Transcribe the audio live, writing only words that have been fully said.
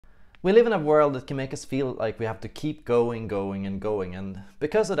We live in a world that can make us feel like we have to keep going, and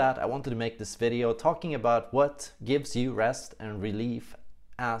because of that I wanted to make this video talking about what gives you rest and relief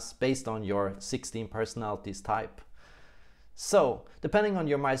as based on your 16 personalities type. So, depending on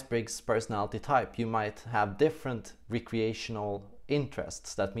your Myers-Briggs personality type, you might have different recreational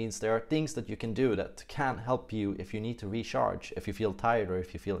interests. That means there are things that you can do that can help you if you need to recharge, if you feel tired or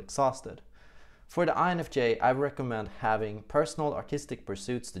if you feel exhausted. For the INFJ, I recommend having personal artistic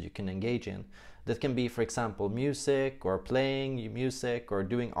pursuits that you can engage in. That can be, for example, music or playing music or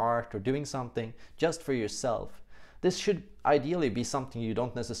doing art or doing something just for yourself. This should ideally be something you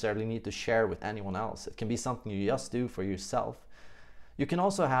don't necessarily need to share with anyone else. It can be something you just do for yourself. You can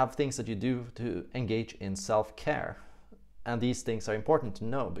also have things that you do to engage in self-care. And these things are important to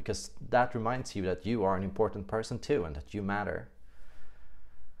know because that reminds you that you are an important person too and that you matter.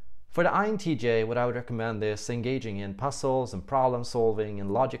 For the INTJ, what I would recommend is engaging in puzzles and problem solving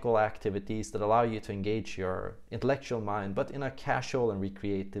and logical activities that allow you to engage your intellectual mind, but in a casual and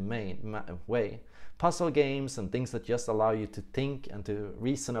recreative way. Puzzle games and things that just allow you to think and to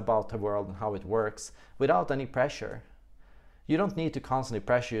reason about the world and how it works without any pressure. You don't need to constantly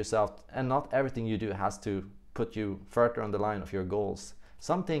pressure yourself, and not everything you do has to put you further on the line of your goals.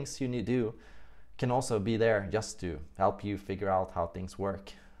 Some things you need to do can also be there just to help you figure out how things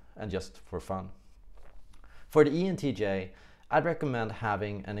work, and just for fun. For the ENTJ, I'd recommend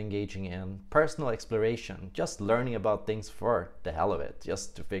having and engaging in personal exploration, just learning about things for the hell of it,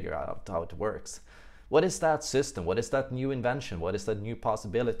 just to figure out how it works. What is that system? What is that new invention? What is that new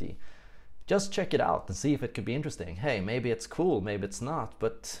possibility? Just check it out and see if it could be interesting. Hey, maybe it's cool, maybe it's not,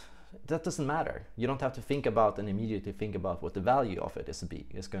 but that doesn't matter. You don't have to think about and immediately think about what the value of it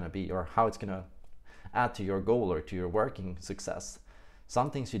is going to be or how it's going to add to your goal or to your working success. Some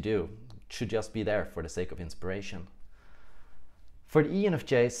things you do should just be there for the sake of inspiration. For the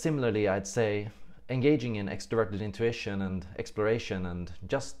ENFJ, similarly, I'd say engaging in extroverted intuition and exploration and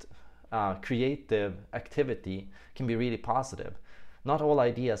just creative activity can be really positive. Not all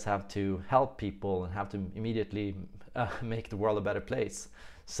ideas have to help people and have to immediately make the world a better place.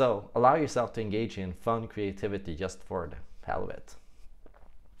 So allow yourself to engage in fun creativity just for the hell of it.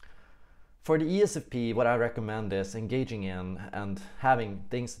 For the ESFP, what I recommend is engaging in and having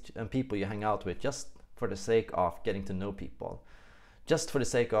things and people you hang out with just for the sake of getting to know people. Just for the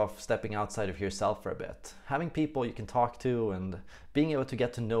sake of stepping outside of yourself for a bit. Having people you can talk to and being able to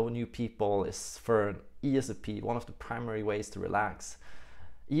get to know new people is, for an ESFP, one of the primary ways to relax.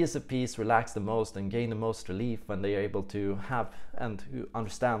 ESFPs relax the most and gain the most relief when they are able to have and to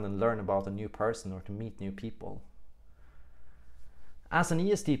understand and learn about a new person or to meet new people. As an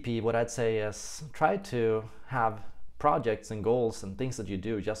ESTP, what I'd say is try to have projects and goals and things that you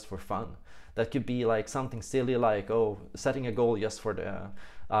do just for fun. That could be like something silly like, setting a goal just for the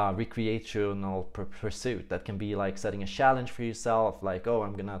recreational pursuit. That can be like setting a challenge for yourself, like,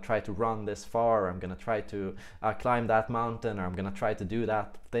 I'm gonna try to run this far, or I'm gonna try to climb that mountain, or I'm gonna try to do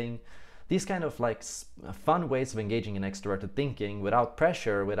that thing. These kind of like fun ways of engaging in extroverted thinking without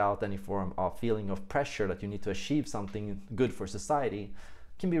pressure, without any form of feeling of pressure that you need to achieve something good for society,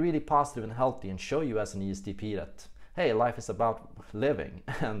 can be really positive and healthy and show you as an ESTP that, hey, life is about living.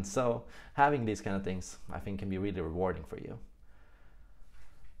 And so having these kind of things, I think, can be really rewarding for you.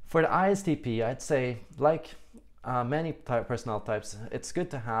 For the ISTP, I'd say, like many personality types, it's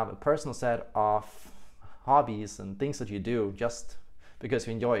good to have a personal set of hobbies and things that you do just because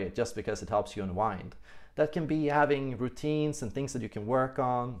you enjoy it, just because it helps you unwind. That can be having routines and things that you can work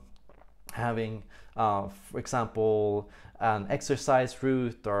on, having, for example, an exercise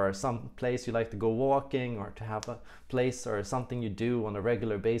route or some place you like to go walking, or to have a place or something you do on a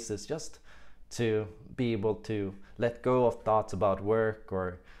regular basis just to be able to let go of thoughts about work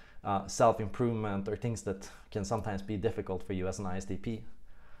or self-improvement or things that can sometimes be difficult for you as an ISTP.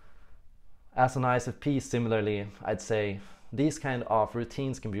 As an ISFP, similarly, I'd say these kind of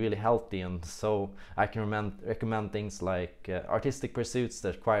routines can be really healthy, and so I can recommend things like artistic pursuits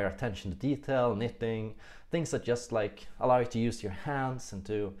that require attention to detail, knitting, things that just like allow you to use your hands and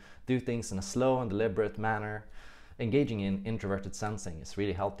to do things in a slow and deliberate manner. Engaging in introverted sensing is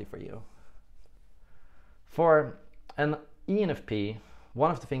really healthy for you. For an ENFP,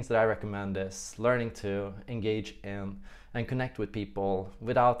 one of the things that I recommend is learning to engage in and connect with people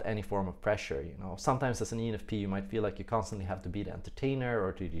without any form of pressure. You know, sometimes as an ENFP you might feel like you constantly have to be the entertainer,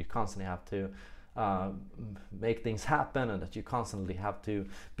 or you constantly have to make things happen, and that you constantly have to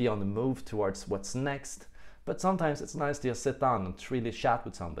be on the move towards what's next. But sometimes it's nice to just sit down and really chat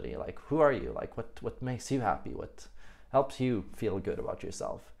with somebody. Like, who are you? Like, what makes you happy? What helps you feel good about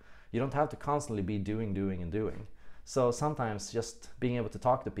yourself? You don't have to constantly be doing. So sometimes just being able to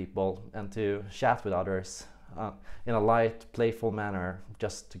talk to people and to chat with others in a light, playful manner,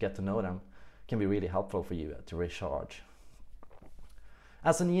 just to get to know them, can be really helpful for you to recharge.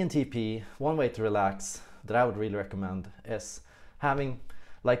 As an ENTP, one way to relax that I would really recommend is having,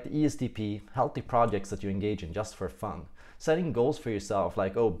 like the ESTP, healthy projects that you engage in just for fun. Setting goals for yourself,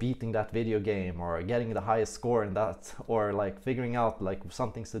 like, oh, beating that video game, or getting the highest score in that, or like figuring out like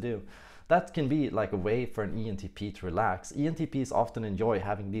some things to do. That can be like a way for an ENTP to relax. ENTPs often enjoy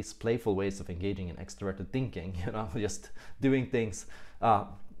having these playful ways of engaging in extroverted thinking, you know, just doing things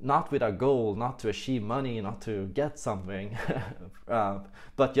not with a goal, not to achieve money, not to get something,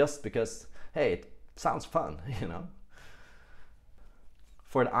 but just because, hey, it sounds fun, you know.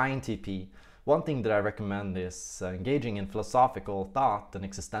 For the INTP, one thing that I recommend is engaging in philosophical thought and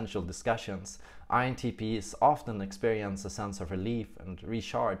existential discussions. INTPs often experience a sense of relief and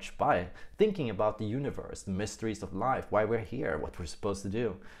recharge by thinking about the universe, the mysteries of life, why we're here, what we're supposed to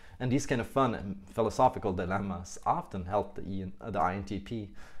do. And these kind of fun and philosophical dilemmas often help the INTP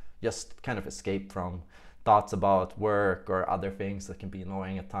just kind of escape from thoughts about work or other things that can be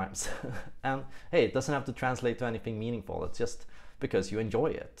annoying at times. And hey, it doesn't have to translate to anything meaningful. It's just because you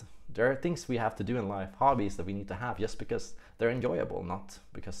enjoy it. There are things we have to do in life, hobbies that we need to have just because they're enjoyable, not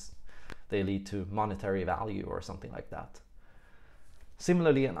because they lead to monetary value or something like that.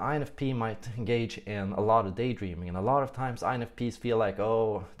 Similarly, an INFP might engage in a lot of daydreaming, and a lot of times INFPs feel like,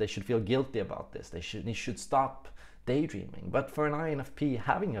 oh, they should feel guilty about this. They should stop daydreaming. But for an INFP,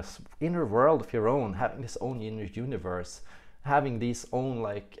 having an inner world of your own, having this own inner universe, having these own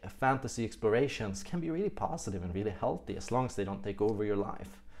like fantasy explorations can be really positive and really healthy as long as they don't take over your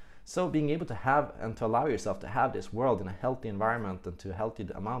life. So being able to have and to allow yourself to have this world in a healthy environment and to a healthy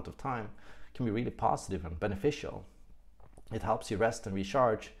amount of time can be really positive and beneficial. It helps you rest and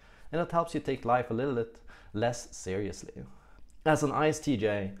recharge, and it helps you take life a little bit less seriously. As an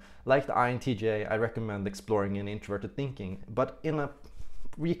ISTJ, like the INTJ, I recommend exploring in introverted thinking, but in a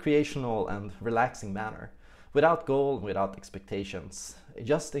recreational and relaxing manner, without goal, without expectations.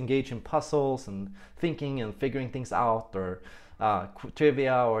 Just engage in puzzles and thinking and figuring things out, or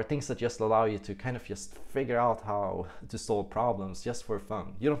trivia, or things that just allow you to kind of just figure out how to solve problems just for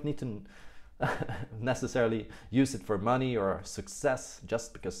fun. You don't need to necessarily use it for money or success,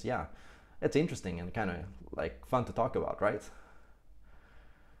 just because, yeah, it's interesting and kind of like fun to talk about, right?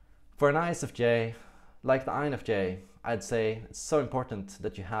 For an ISFJ, like the INFJ, I'd say it's so important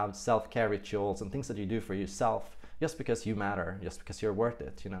that you have self-care rituals and things that you do for yourself just because you matter, just because you're worth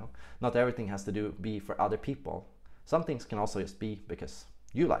it, you know? Not everything has to be for other people. Some things can also just be because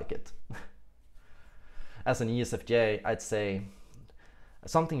you like it. As an ESFJ, I'd say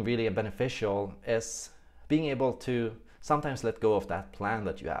something really beneficial is being able to sometimes let go of that plan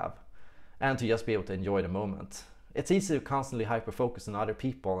that you have and to just be able to enjoy the moment. It's easy to constantly hyper-focus on other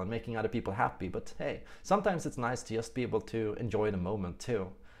people and making other people happy, but hey, sometimes it's nice to just be able to enjoy the moment too.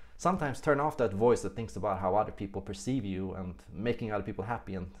 Sometimes turn off that voice that thinks about how other people perceive you and making other people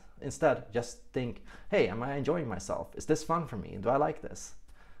happy, and instead just think, hey, am I enjoying myself? Is this fun for me? Do I like this?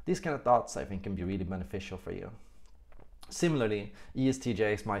 These kind of thoughts, I think, can be really beneficial for you. Similarly,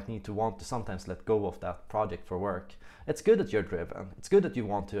 ESTJs might need to want to sometimes let go of that project for work. It's good that you're driven, it's good that you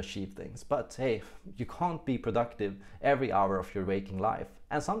want to achieve things, but hey, you can't be productive every hour of your waking life.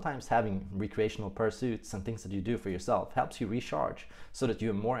 And sometimes having recreational pursuits and things that you do for yourself helps you recharge so that you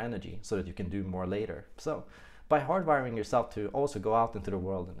have more energy, so that you can do more later. So by hardwiring yourself to also go out into the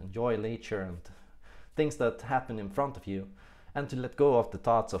world and enjoy nature and things that happen in front of you, and to let go of the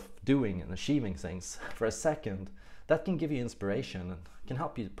thoughts of doing and achieving things for a second, that can give you inspiration and can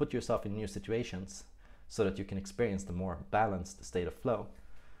help you put yourself in new situations so that you can experience the more balanced state of flow.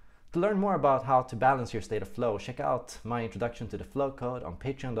 To learn more about how to balance your state of flow, check out my introduction to the flow code on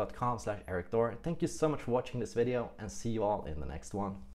patreon.com/ericdor. Thank you so much for watching this video, and see you all in the next one.